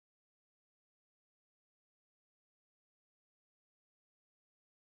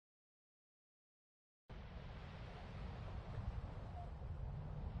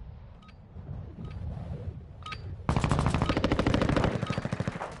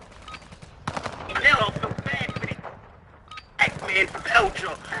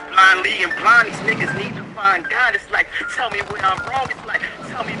soldier. Blindly and blind, these niggas need to find God. It's like, tell me when I'm wrong. It's like,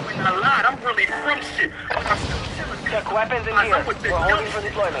 tell me when I lied. I'm really from shit, but I'm still chilling. Check weapons in here. We're holding for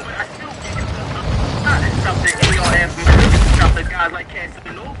deployment. But I still get something AR and stop the guys like Cancer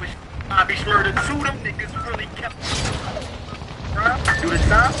and over. Bobby murdered too. Them niggas really kept do the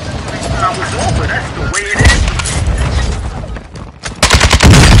time. Time was over. That's the way it is.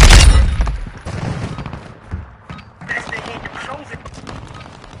 That's the hand you chose it.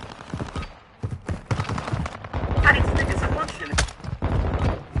 How these niggas functioning?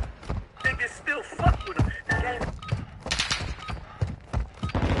 Niggas still fuck with them. The game.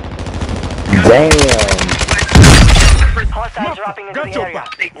 Damn. Hostiles dropping into the area.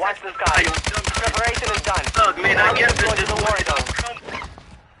 Watch the sky. Preparation is done. Man, I guess this is the war zone.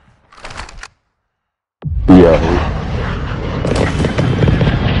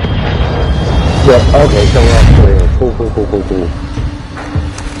 Yeah, okay, so we're all clear. Cool.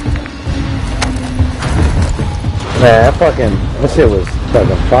 Man, that shit was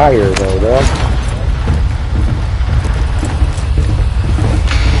fucking fire though, dog.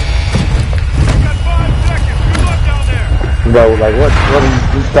 Bro, like what are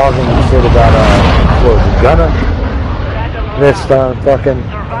you talking shit about, what was it, Gunner? This, fucking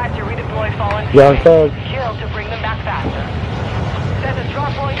Survive to redeploy fallen Young Thug. Kill to bring them back faster. Set a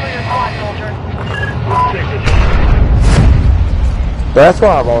drop point to your squad, soldier. That's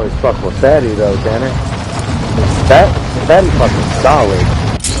why I've always fucked with Fatty though, Tanner. Fatty fucking solid.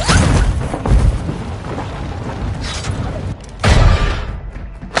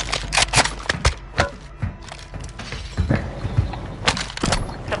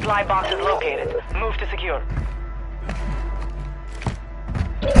 Supply box is located. Move to secure.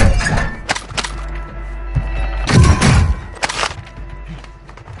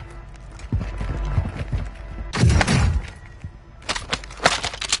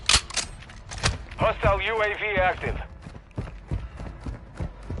 Hostile UAV active.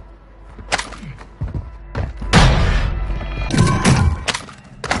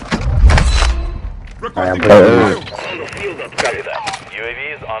 Requesting On the field up. Copy that. UAV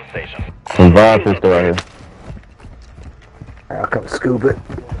is on station. Some vipers still right here. I'll come scoop it.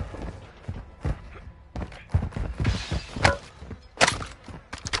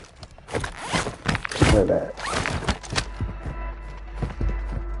 Look at that.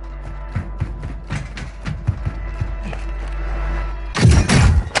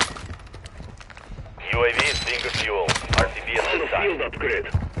 UAV is being refueled. RCV is on the field upgrade.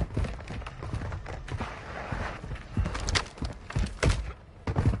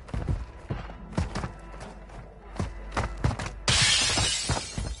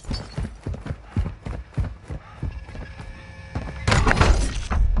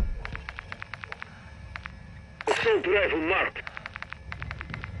 Assault rifle marked.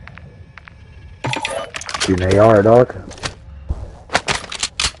 Shooting AR, dog.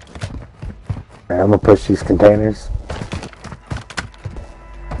 Alright, I'm gonna push these containers.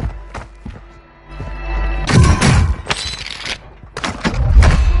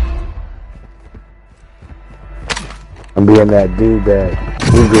 I'm being that dude that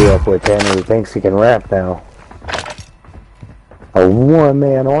we grew up with, Tanner, who thinks he can rap now. A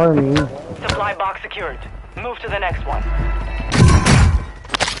one-man army. Supply box secured. Move to the next one.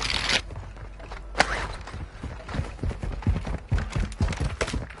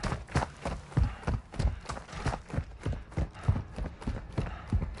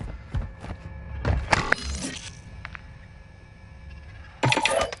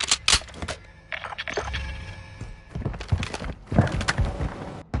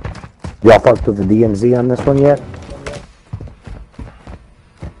 Y'all fucked with the DMZ on this one yet?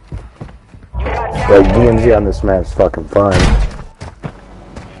 The DMZ on this map's fucking fun.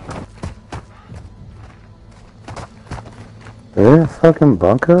 Is there a fucking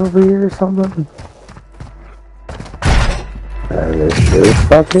bunker over here or something? There sure as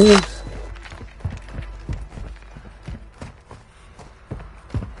fuck is.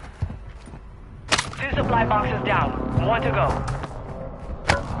 Two supply boxes down. One to go.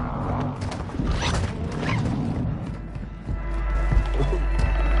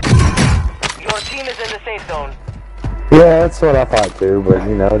 Your team is in the safe zone. Yeah, that's what I thought too, but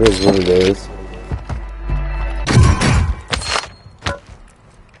you know, it is what it is.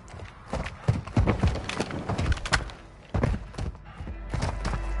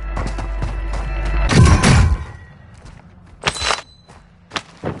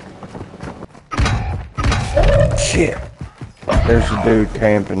 Shit. There's a dude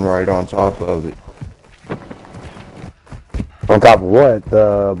camping right on top of it. On top of what?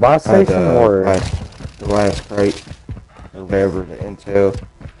 The boss station or the last crate? Or whatever, the intel.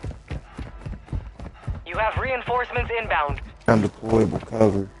 You have reinforcements inbound. Undeployable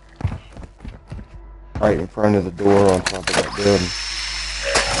cover. Right in front of the door on top of that building.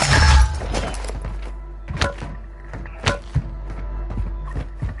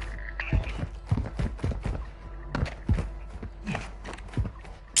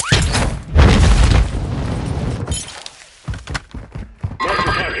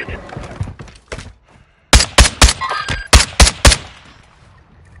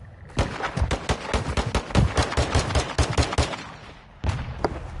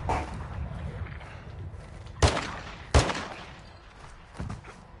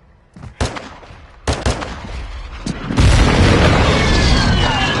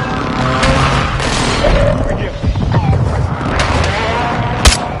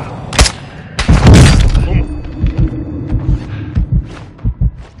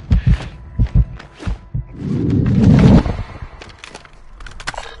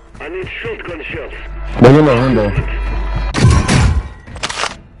 They're in the window.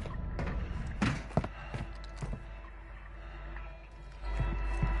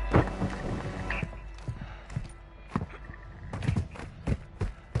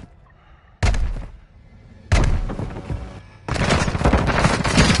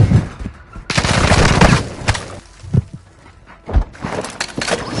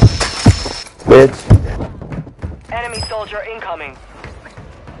 Bitch. Enemy soldier incoming.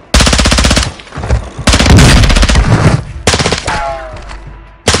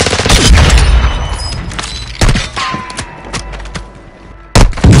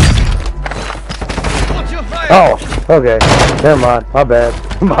 Oh, okay. Never mind. My bad.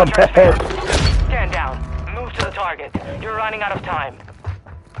 My bad. Stand down. Move to the target. You're running out of time.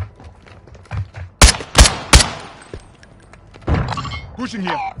 Pushing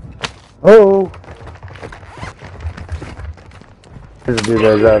here. Oh. There's a dude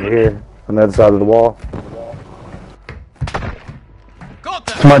that's out here on the other side of the wall. Got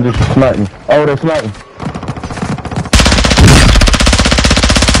that. Somebody just sniping. Oh, they're sniping.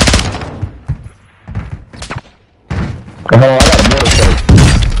 Oh, I got a mortar strike.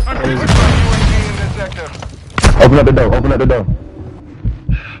 Open up the door. Open up the door.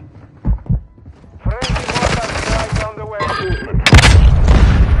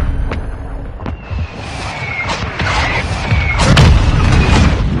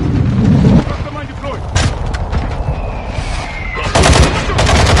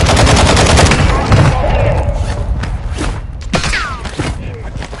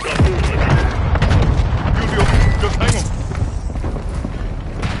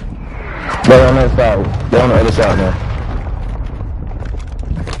 They're on that side. They're on the other side now.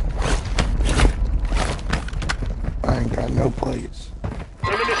 I ain't got no plates.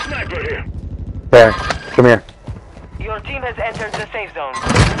 Enemy sniper here. There. Come here. Your team has entered the safe zone.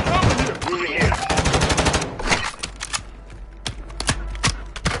 Moving here.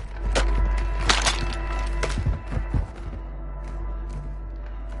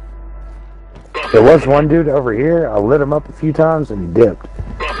 There was one dude over here. I lit him up a few times and he dipped.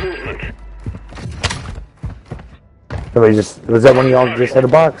 Somebody just, was that one of y'all just hit a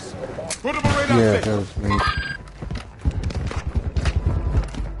box? Yeah, that was me.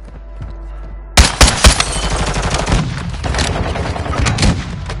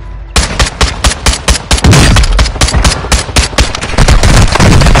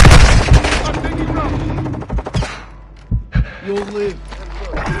 You'll live.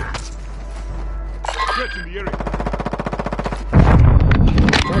 Threats in the area.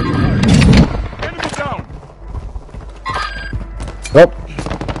 Enemy down. Nope.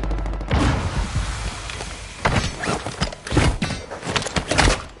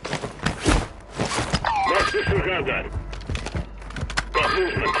 Let's disregard that. Got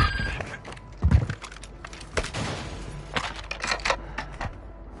movement.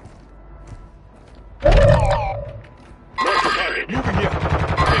 Mark the target. Moving here.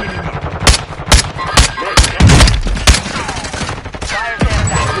 Enemy mark. Fire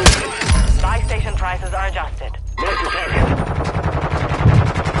sales active. Buy station prices are adjusted. Mark the target.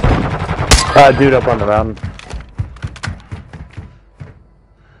 Dude up on the mountain.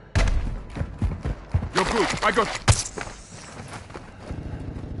 You're good. I got you.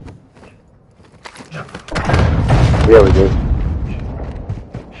 Yeah, we do.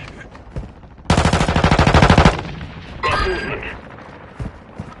 Got movement.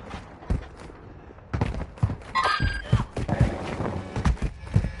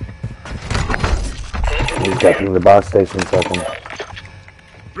 He's checking the boss station second.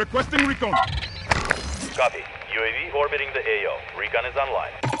 Requesting recon. Copy. UAV orbiting the AO. Recon is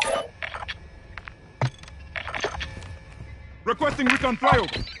online. Requesting recon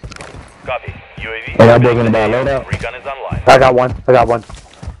flyover. Copy. UAV. I got broken about loadout. Recon is online. I got one.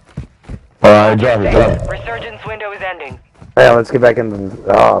 Alright, drop it. Resurgence window is ending. Hey, let's get back in the...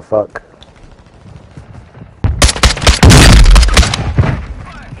 Oh, fuck.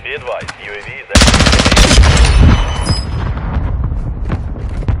 Be advised, UAV is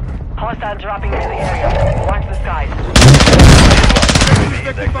Hostile dropping into the area. Watch the skies.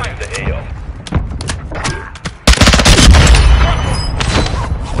 exiting the AO.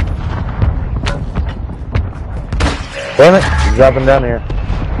 Damn it, he's dropping down here.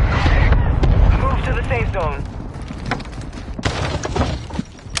 Move to the safe zone.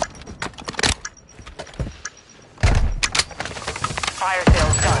 Fire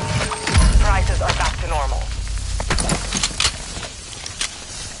sales done. Prices are back to normal.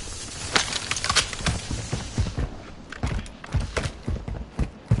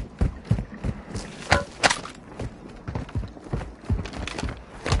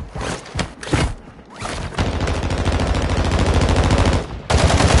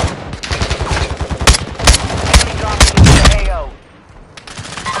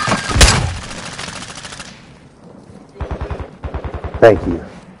 Thank you.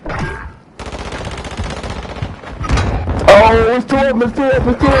 Oh, it's two up.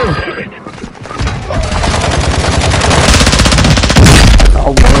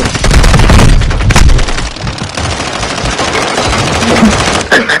 Oh, man.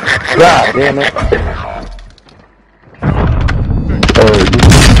 God damn it.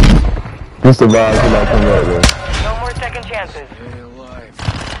 You survived till I come back there. No more second chances.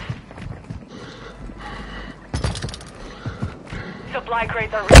 Supply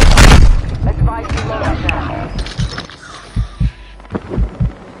crates are restocked. Advise you load up now.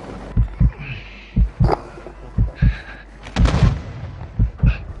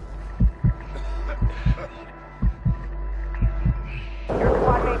 Your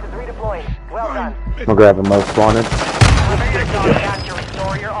squad mate is redeploying. Well done. I'm grabbing most wanted. Lever your dog back to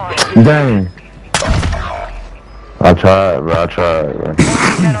restore your honor. Dang. I tried, bro.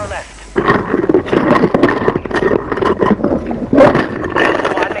 10 or less.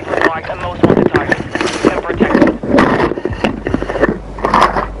 Squad mate was marked the most wanted target. You can protect them.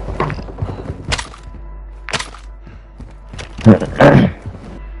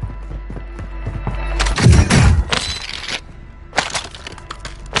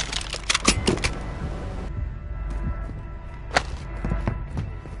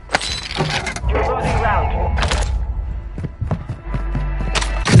 You're losing round.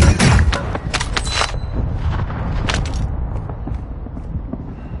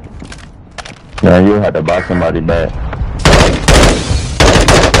 Yeah, you had to buy somebody back.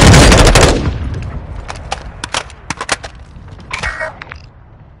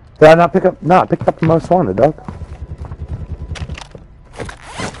 Did I not pick up? No, I picked up the most wanted, dog.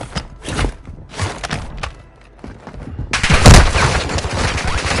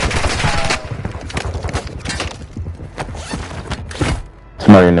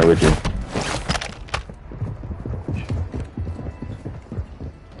 Somebody in there with you.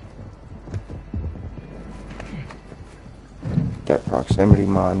 Got proximity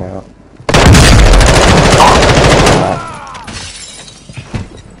mine now.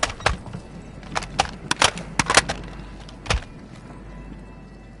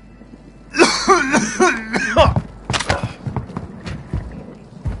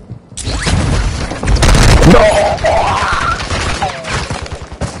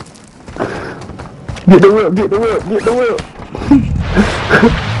 Get the whip.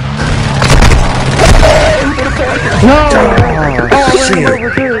 No!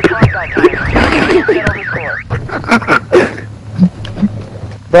 Combat time. Settle the score.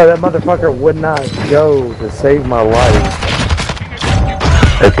 Bro, that motherfucker would not go to save my life.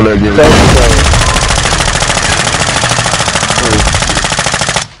 That's what I give Thank you,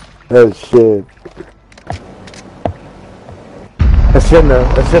 bro. Oh shit. I shouldn't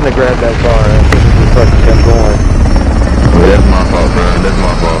have grabbed that car. I should have just fucking kept going. That's my fault, bro. That's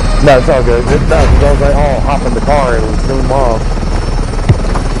my fault. No, it's all good. It's not, because I was like, oh, hop in the car and zoom off.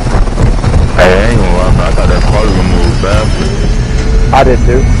 Hey, I ain't gonna lie, bro. I thought that car was gonna move fast. I did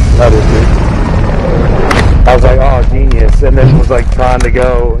too. I was like, oh, genius. And then was like trying to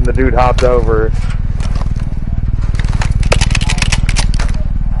go, and the dude hopped over.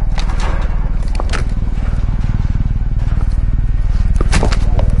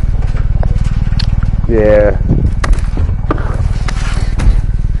 Yeah.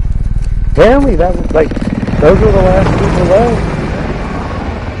 Apparently that was like, those were the last people left.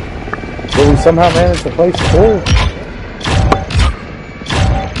 But we somehow managed to place full.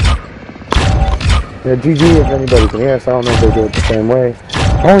 Yeah, GG if anybody can hear us. I don't know if they do it the same way.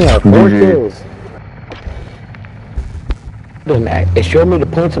 I only have 4 GG. kills. It showed me the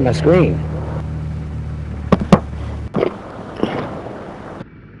points on my screen.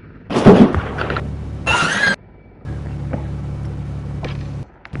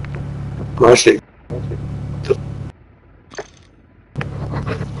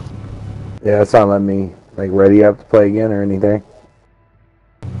 Yeah, it's not letting me ready up to play again or anything.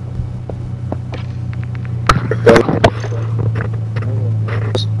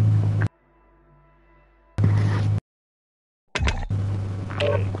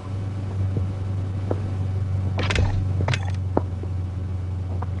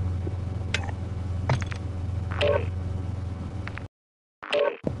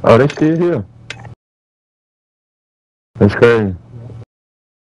 Oh, they still here. That's crazy.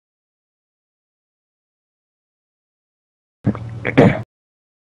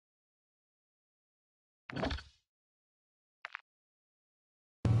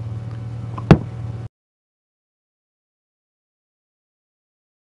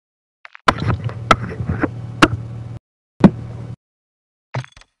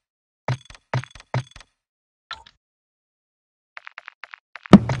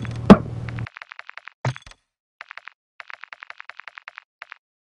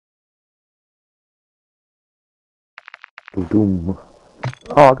 Doom.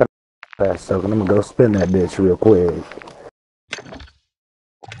 Oh, I got a fast token. I'm gonna go spin that bitch real quick.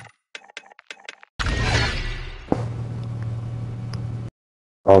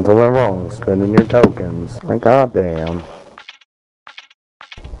 Don't tell them wrong. Spending your tokens. Goddamn.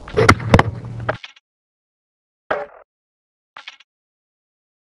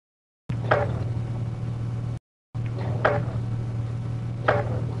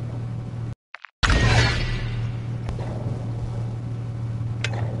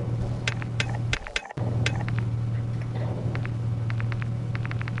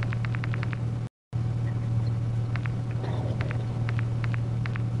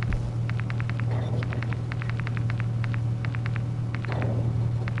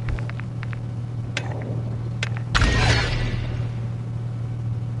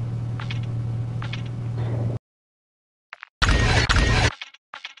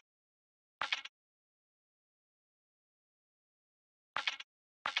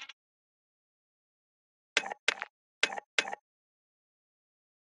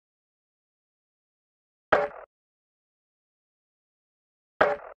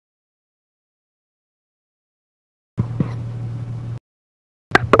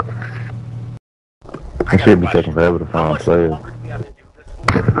 It should be taking forever to find players.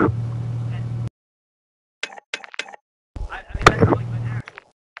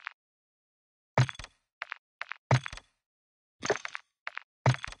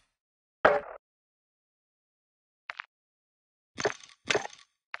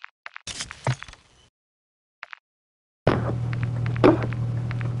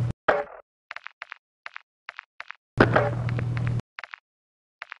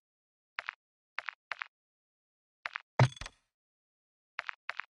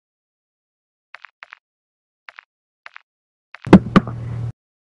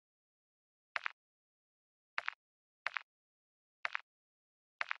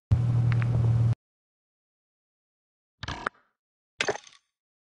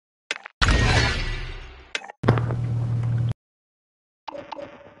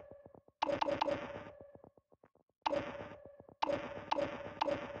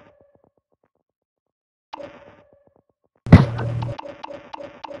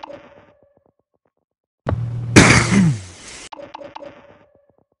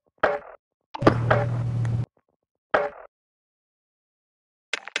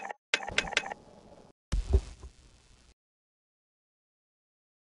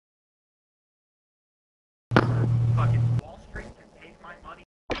 Fucking Wall Street can take my money.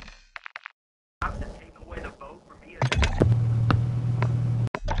 Have to take away the vote from me.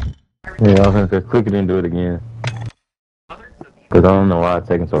 Yeah, I was gonna say, click it and do it again. Because I don't know why it's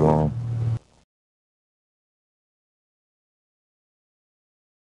taking so long.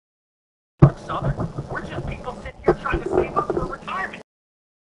 Southern, we're just people sitting here trying to save up for retirement.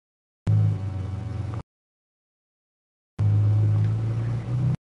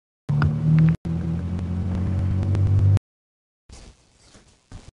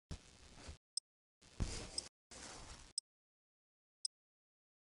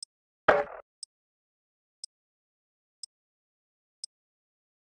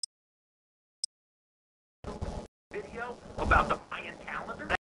 Video about the Mayan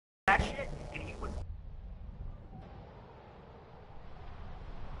calendar, that shit, and he would.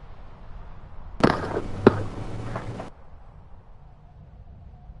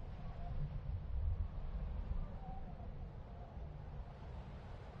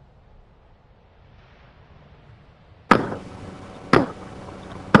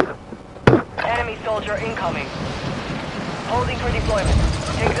 Enemy soldier incoming. Holding for deployment.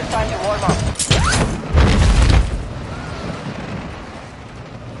 Take this time to warm up.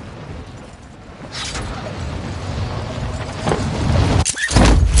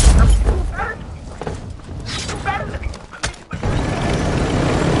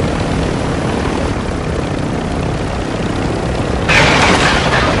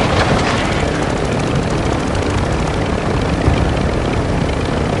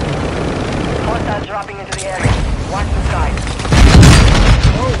 Dropping into the area. Watch the skies.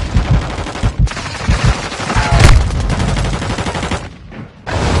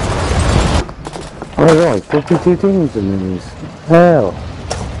 Oh, there's only 52 teams in these. Hell.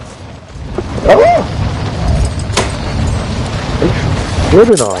 Oh! They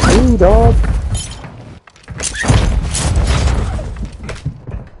shitting on me, dog.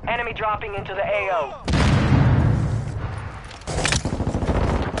 Enemy dropping into the AO.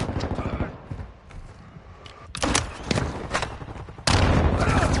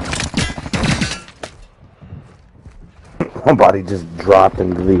 My body just dropped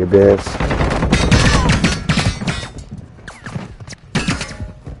into the abyss.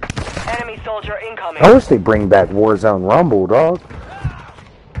 Enemy soldier incoming. I wish they bring back Warzone Rumble, dog.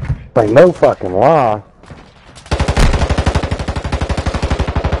 Like, no fucking lie.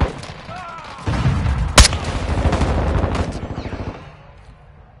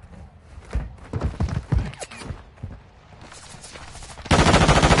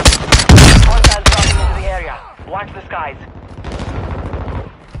 Hostiles dropping into the area. Watch the skies.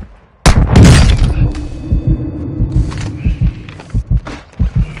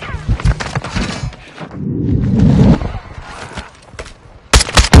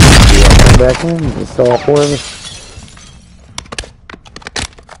 Back in, just all four of us.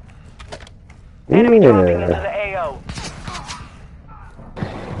 Enemy dropping into Yeah. the AO.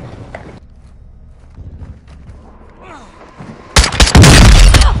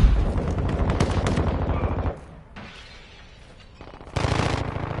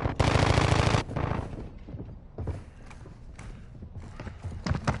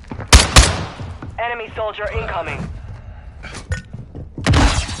 Enemy soldier incoming.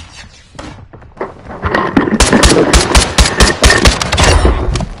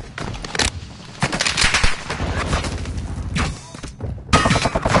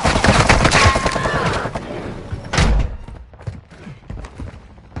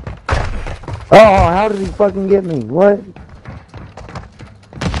 Oh, how did he fucking get me? What?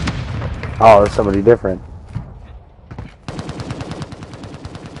 Oh, it's somebody different.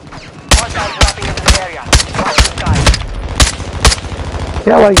 Hostiles dropping into the area. Watch the skies.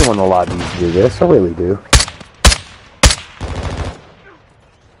 Yeah, I like it when the lobbies do this. I really do.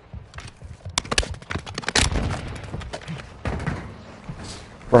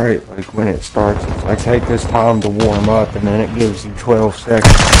 Right, like when it starts, it's like take this time to warm up, and then it gives you 12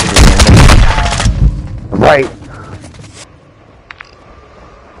 seconds. Right.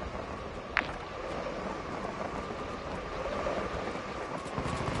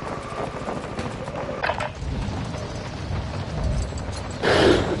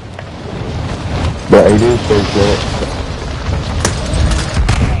 But it is so good.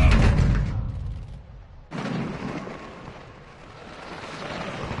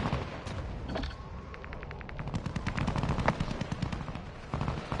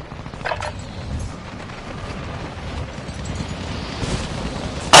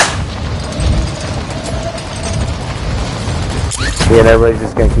 Yeah, and everybody's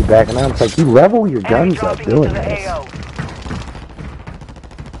just gonna keep backing out. It's like, you level your Enemy guns up dropping doing into the this. AO.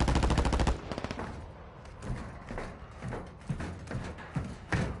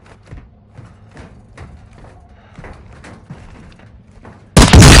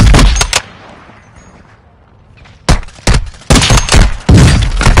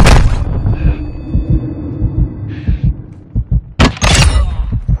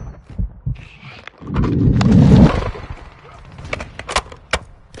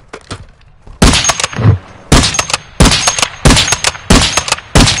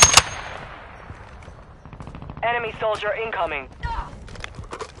 Enemy soldier incoming.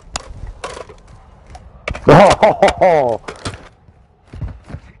 Oh,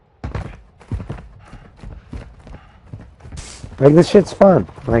 like, this shit's fun.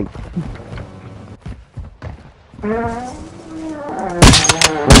 Like, that's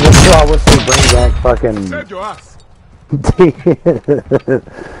why I wish they bring back fucking. Save your ass.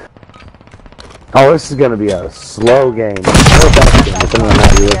 Oh, this is gonna be a slow game. No fast game, depending on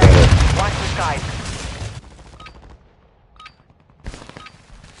how you look at it. Watch the skies.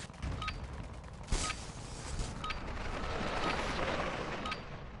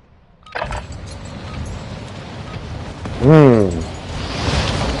 But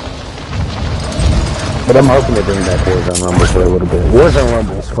I'm hoping they bring back Warzone Rumble for a little bit. Warzone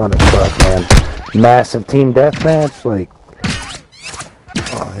Rumble is fun as fuck, man. Massive team deathmatch, like.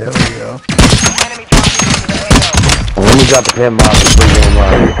 Oh, hell yeah. Enemy dropping into the AO. Let me drop the pin mod and put it in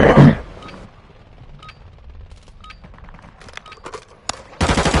live.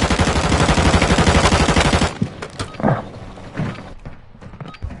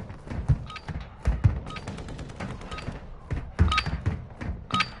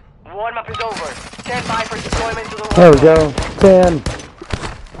 Warm-up is over. Stand by for deployment to the war. There we go. 10.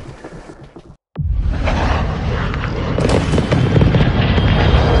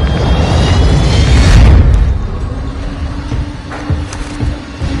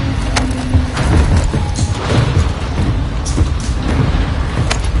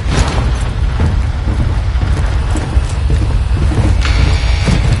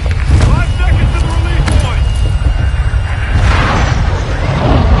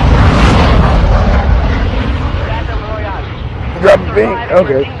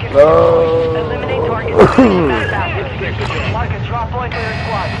 Okay. Eliminate targets. Mark a drop point for your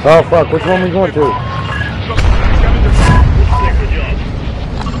squad. Oh fuck, which one are we going to?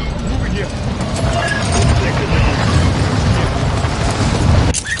 Moving here.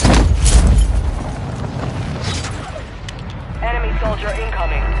 Enemy soldier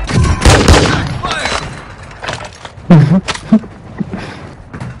incoming.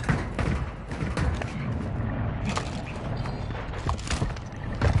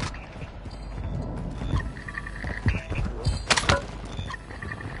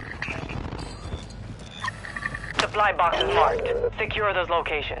 Supply boxes marked. Secure those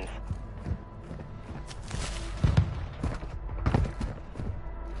locations.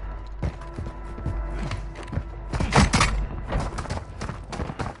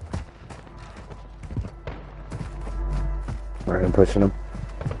 Alright, I'm pushing them.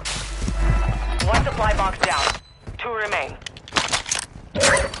 One supply box down. 2 remain.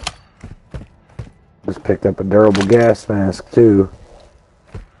 Just picked up a durable gas mask too.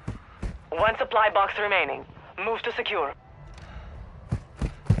 1 supply box remaining. Move to secure.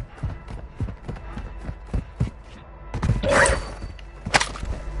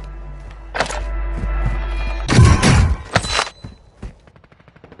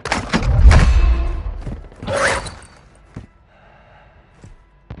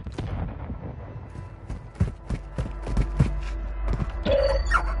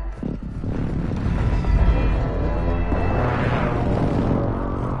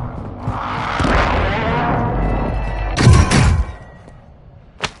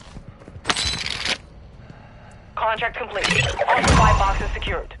 Contract complete. All supply boxes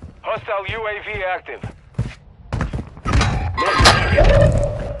secured. Hostile UAV active.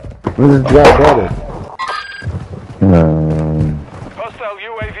 Where's the drop headed? Hostile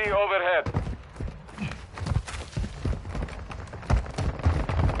UAV overhead.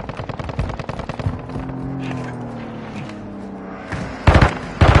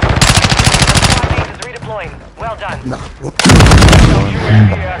 Squad mate is redeploying. Well done. Hostile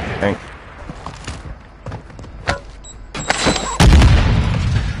UAV active. Thank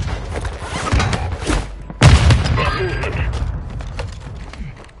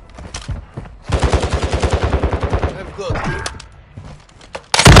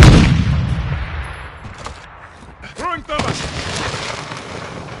Throwing cover.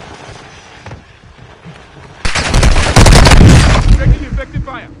 Taking effective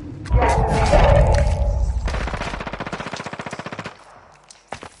fire.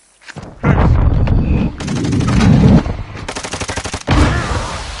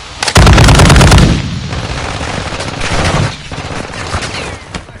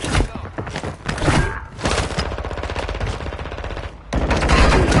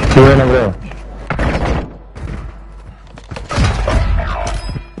 We're in over there.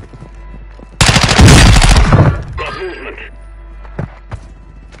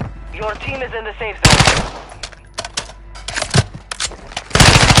 Your team is in the safe zone.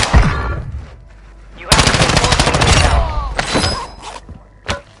 You have to get 4 people down.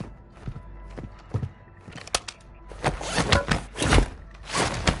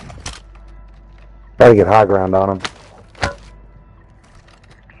 Gotta get high ground on them.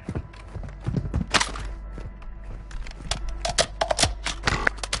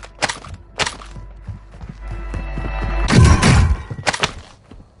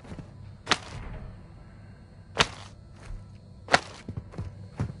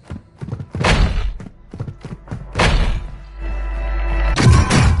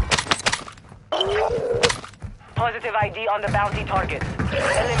 Positive ID on the bounty targets.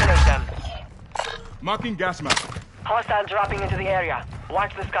 Eliminate them. Marking gas mask. Hostile dropping into the area.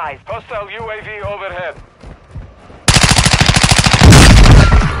 Watch the skies. Hostile UAV overhead.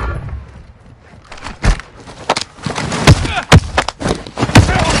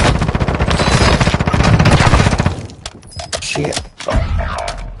 Shit.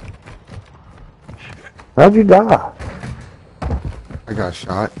 How'd you die? I got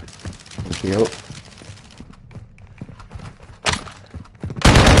shot and killed.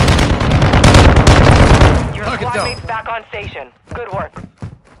 Your squad mate's back on station. Good work.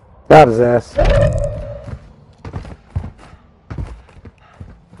 Got his ass.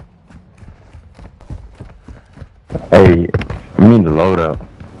 Hey, I need to load up.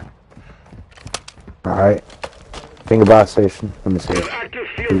 Alright. Think about station. Let me see.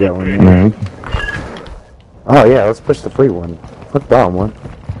 We got one there. Man, Oh yeah, let's push the free one. Fuck down one.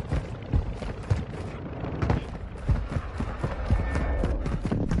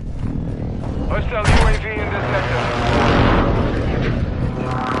 Hostile UAV in this sector.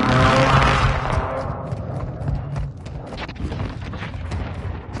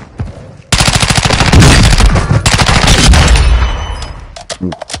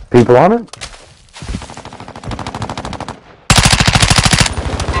 People on it?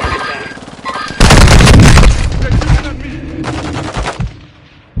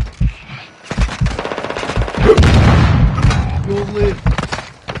 You'll live.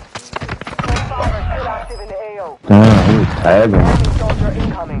 Bomber still active in the AO. damn, he was tagging. Enemy soldier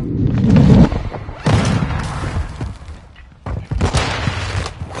incoming.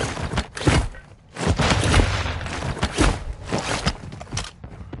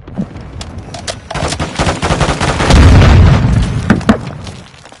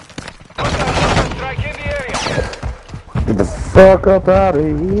 Strike in the area. Get the fuck up out of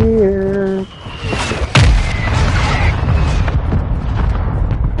here.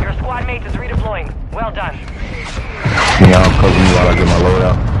 Your squad mate is redeploying. Well done. Can y'all cover me while I get my load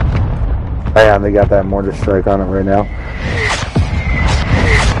out? Yeah, they got that mortar strike on it right now.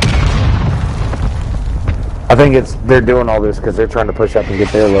 I think they're doing all this because they're trying to push up and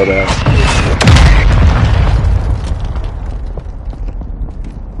get their load out.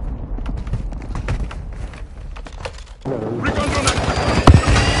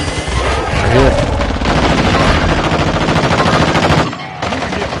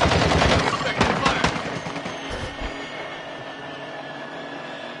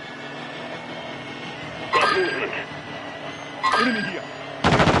 Enemy here.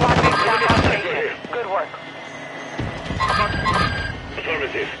 Your squad mate's back on station. Good work.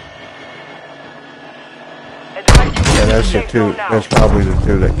 Affirmative. Yeah, that's the two. That's probably the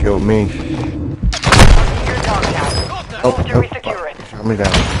two that killed me. Your dog tag. Move to resecure it. Shot me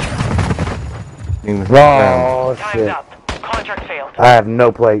down. Need to down. Oh Time's shit. up. Contract failed. I have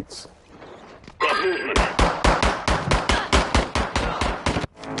no plates.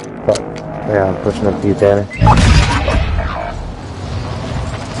 Fuck. Yeah, I'm pushing up to you, Tanner.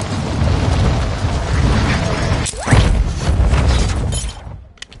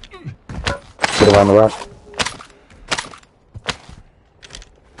 Get around the rock.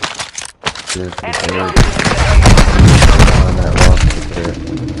 Enemy On that rock right there.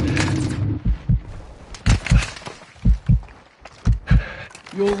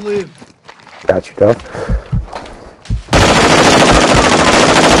 You'll live. Got you, dog.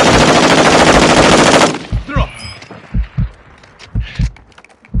 Drop.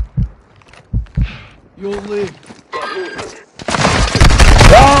 You'll live.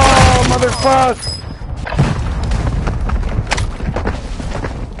 Oh, motherfucker!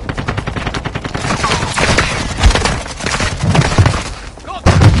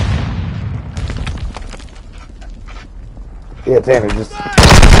 Yeah, Tanner, just... Fought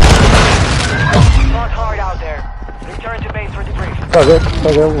hard out there. Return to base for debrief.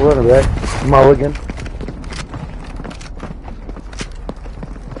 Okay, we'll run it back. Mulligan.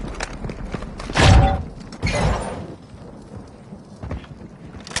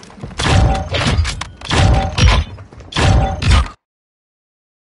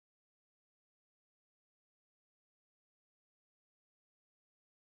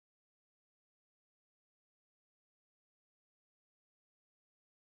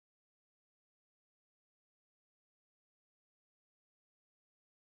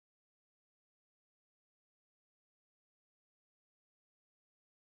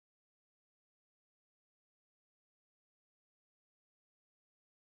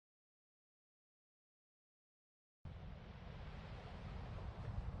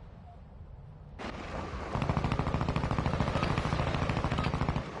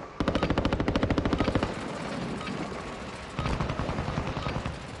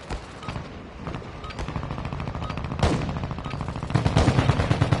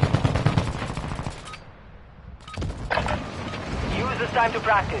 time to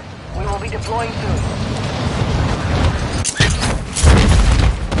practice. We will be deploying soon.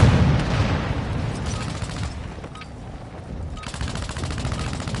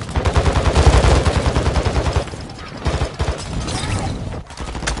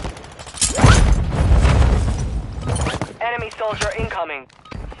 Enemy soldier incoming.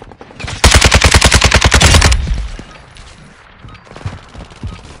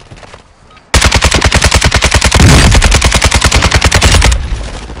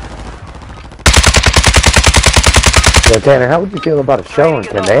 Yeah, Tanner, how would you feel about a show in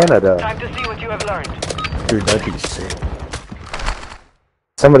Canada? Time to see what you have learned. Dude, that'd be sick.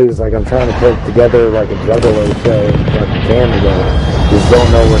 Somebody was like, I'm trying to put together like a Juggalo show in fucking Canada. Just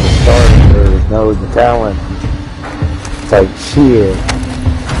don't know where to start or know the talent. It's like, shit.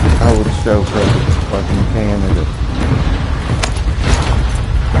 I would so fucking Canada.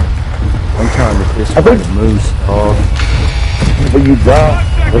 I'm trying to fist fight a moose, dog. But you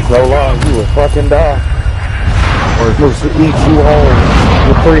die. There's no law. You will fucking die. Or moose will eat you whole.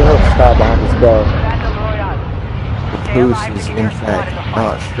 With 3 hooks tied behind his dog. The moose is in fact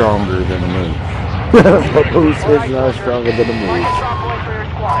not stronger than a moose. The moose is not stronger than a moose.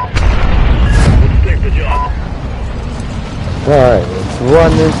 Take the job. Alright, let's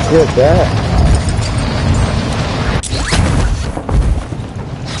run this shit back.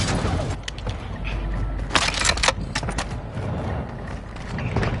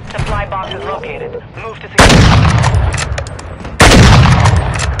 Supply box is located. Move to secure.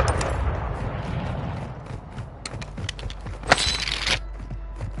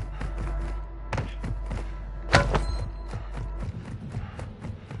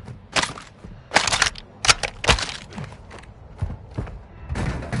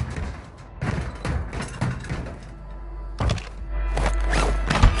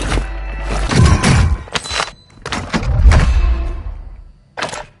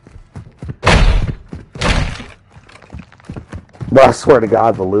 But I swear to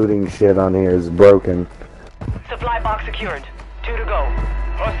God, the looting shit on here is broken. Supply box secured. 2 to go.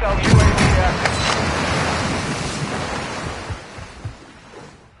 Hostile UAV active.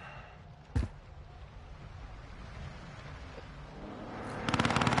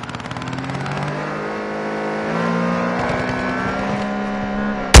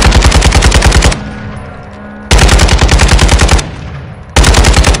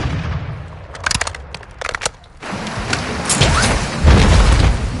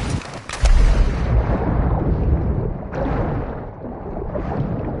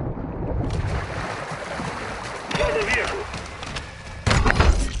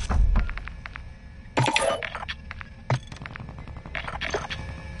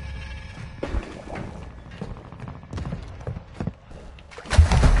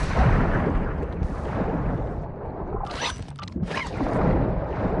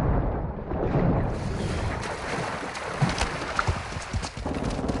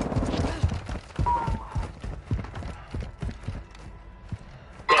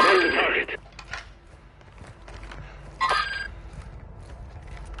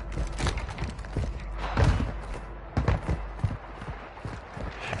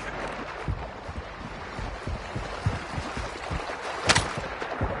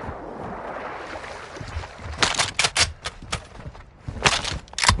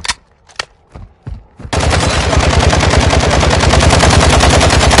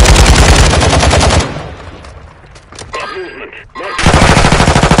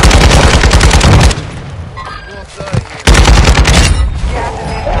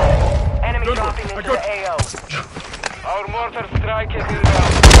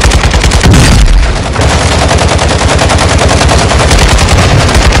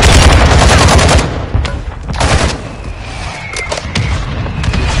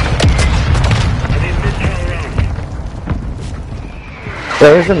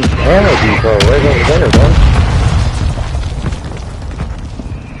 There's an ammo depot right over there, bro.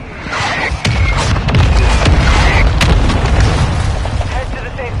 Head to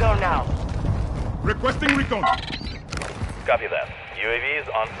the safe zone now. Requesting recon. Copy that. UAV is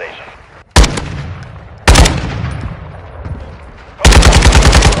on station.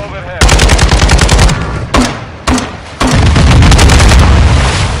 Overhead.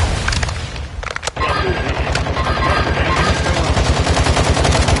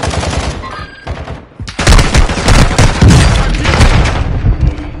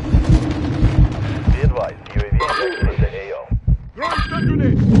 Be advised, UAV is entering the AO. Throwing stun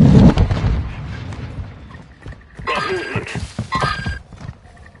grenade.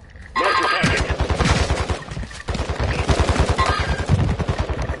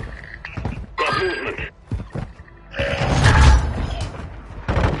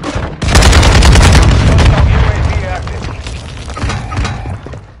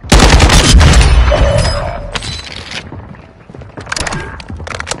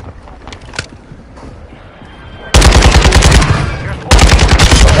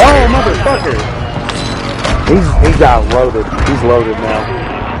 got loaded. He's loaded now.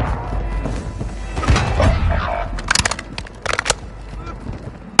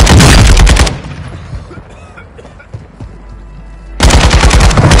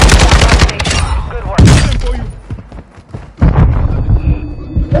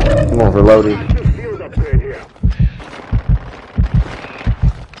 I'm overloaded.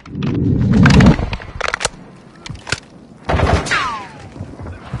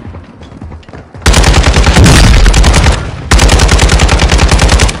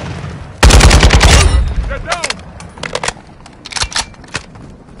 Get down!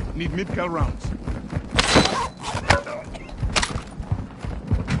 Need mid-cal rounds.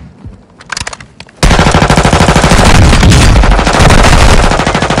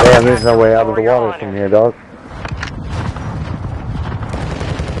 Damn, there's no way out of the water from here, dog.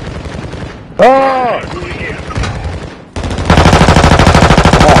 Oh!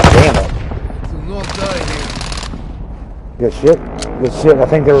 Oh, damn it. Good shit. Good shit. I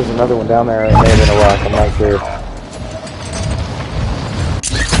think there was another one down there. It may have been a rock. I'm not sure.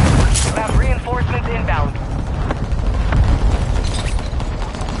 Have reinforcements inbound.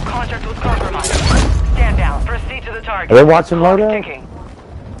 Contract was compromised. Stand down. Proceed to the target. Are they watching loadout? Ticking.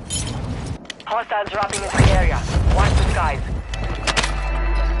 Hostiles dropping into the area. Watch the skies.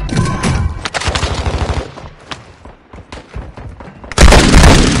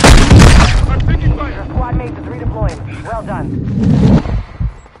 Your squad mates is redeploying. Well done.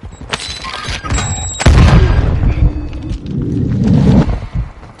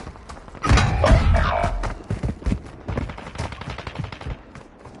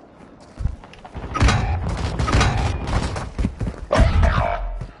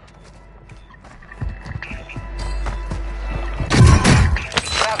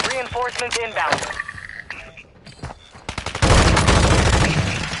 Reinforcements inbound.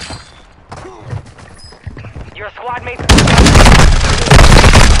 Your squad mates.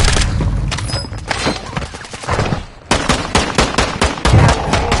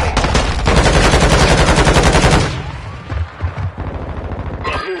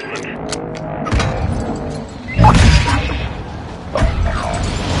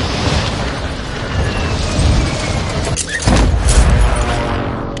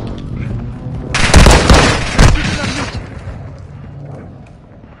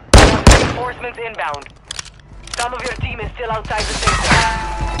 Reinforcements inbound. Some of your team is still outside the safe zone.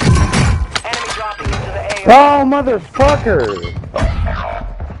 Enemy dropping into the AO. Oh, motherfucker!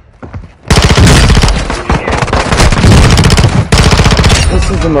 This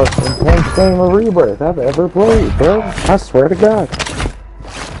is the most intense game of Rebirth I've ever played, bro. I swear to God.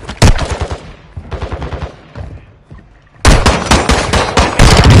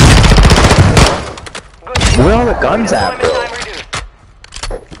 Where are all the guns at, bro?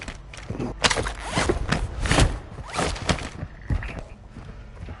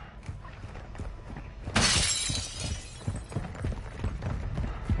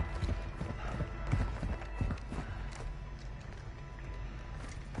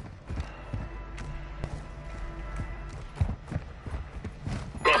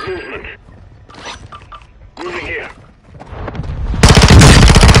 Movement. Moving here.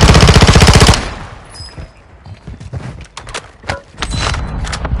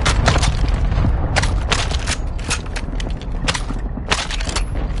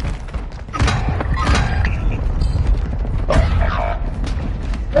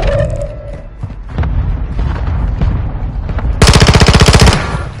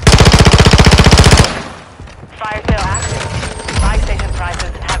 Fire sale active. Buy station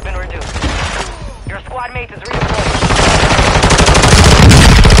prices have been reduced. Your squad mate is redeployed.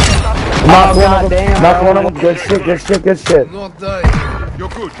 Knock one of them. Knock one of them. Good shit, good shit, good shit. You're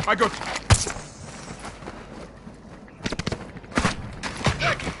good. I got you.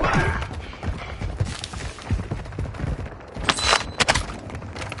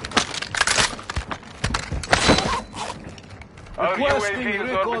 Our UAV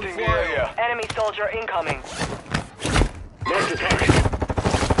is orbiting the area. Enemy soldier incoming. Mark the target.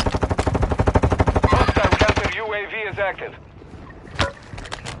 Hostile counter UAV is active.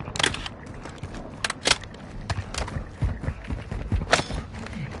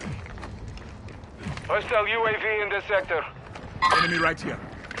 Hostile UAV in this sector. Enemy right here.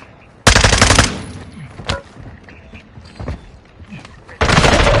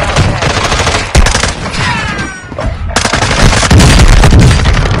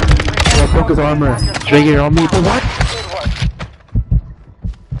 Broke his armor. Should I get it on me? But what?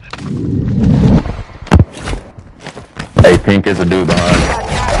 Hey, Pink is a dude behind.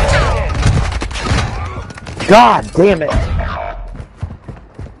 God damn it.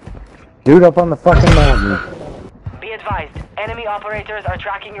 Dude up on the fucking mountain. Enemy operators are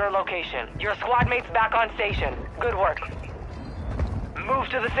tracking your location. Your squad mate's back on station. Good work. Move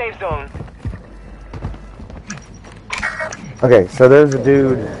to the safe zone. Okay, so there's a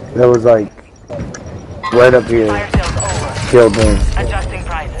dude that was like right up here. Fire sales over. Killed me. Adjusting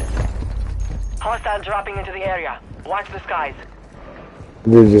prices. Hostile dropping into the area. Watch the skies.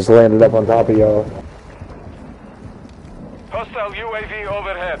 Dude just landed up on top of y'all. Hostile UAV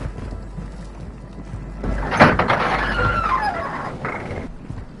overhead.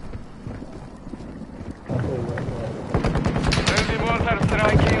 Friendly mortar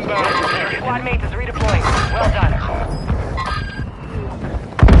strike inbound. Your squad mate is redeploying. Well done.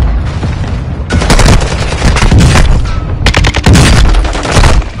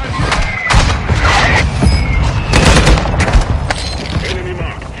 Enemy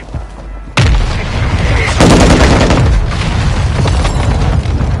marked.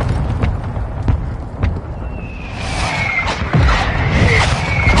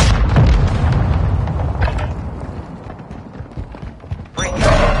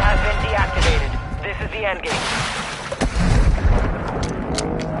 Resurgence has been deactivated. This is the end game.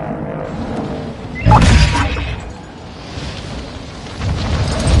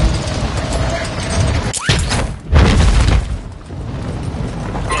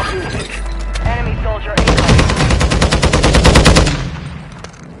 Enemy soldier incoming.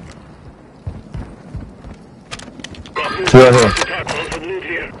 Right here. Some loot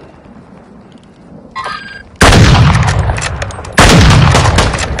here.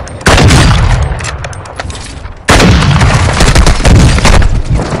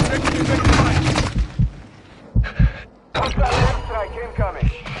 Hostile strike incoming.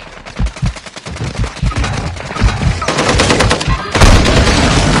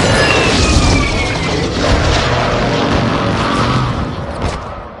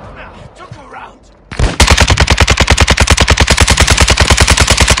 Took a round.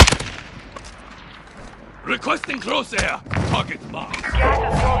 Requesting close air. Target marked.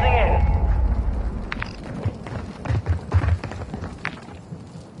 Gas is closing in.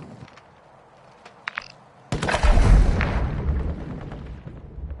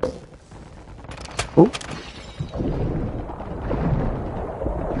 Ooh.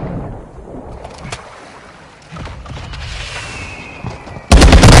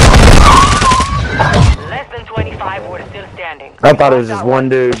 Less than 25 were still standing. I thought it was just one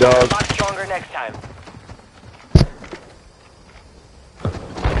dude, dog. Much stronger next time.